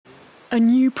A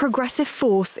new progressive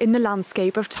force in the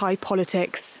landscape of Thai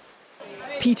politics.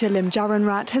 Pita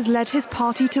Limjaroenrat has led his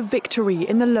party to victory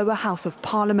in the lower house of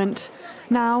parliament.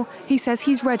 Now he says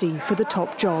he's ready for the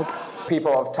top job.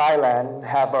 People of Thailand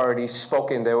have already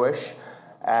spoken their wish,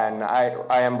 and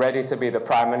I am ready to be the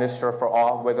Prime Minister for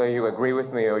all, whether you agree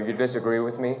with me or you disagree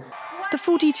with me. The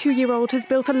 42-year-old has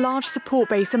built a large support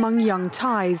base among young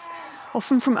Thais,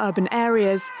 often from urban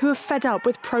areas, who are fed up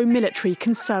with pro-military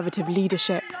conservative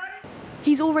leadership.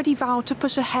 He's already vowed to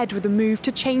push ahead with a move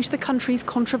to change the country's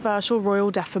controversial royal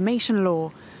defamation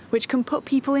law, which can put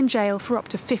people in jail for up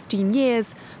to 15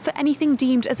 years for anything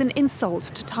deemed as an insult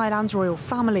to Thailand's royal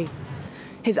family.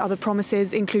 His other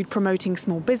promises include promoting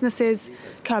small businesses,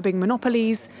 curbing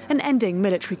monopolies, and ending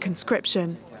military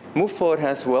conscription. Move Forward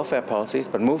has welfare policies,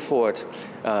 but Move Forward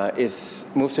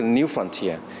moves to a new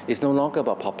frontier. It's no longer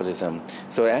about populism.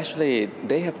 So actually,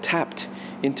 they have tapped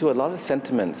into a lot of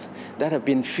sentiments that have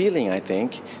been feeling, I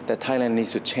think, that Thailand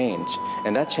needs to change.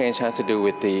 And that change has to do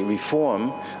with the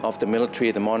reform of the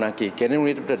military, the monarchy, getting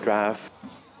rid of the draft.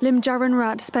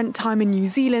 Limjaroenrat spent time in New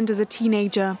Zealand as a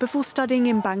teenager before studying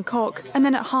in Bangkok and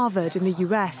then at Harvard in the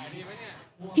US.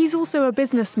 He's also a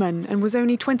businessman and was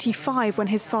only 25 when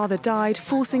his father died,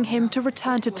 forcing him to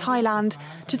return to Thailand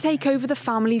to take over the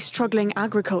family's struggling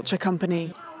agriculture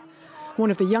company.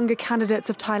 One of the younger candidates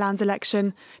of Thailand's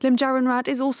election, Limjaroenrat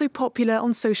is also popular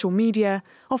on social media,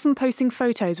 often posting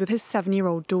photos with his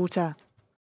 7-year-old daughter.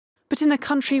 But in a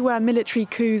country where military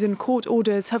coups and court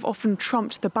orders have often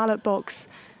trumped the ballot box,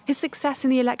 his success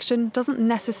in the election doesn't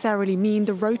necessarily mean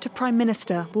the road to Prime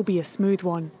Minister will be a smooth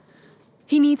one.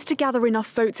 He needs to gather enough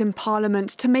votes in Parliament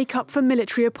to make up for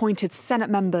military-appointed Senate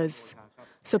members.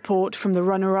 Support from the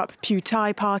runner-up Pheu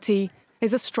Thai party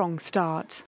is a strong start.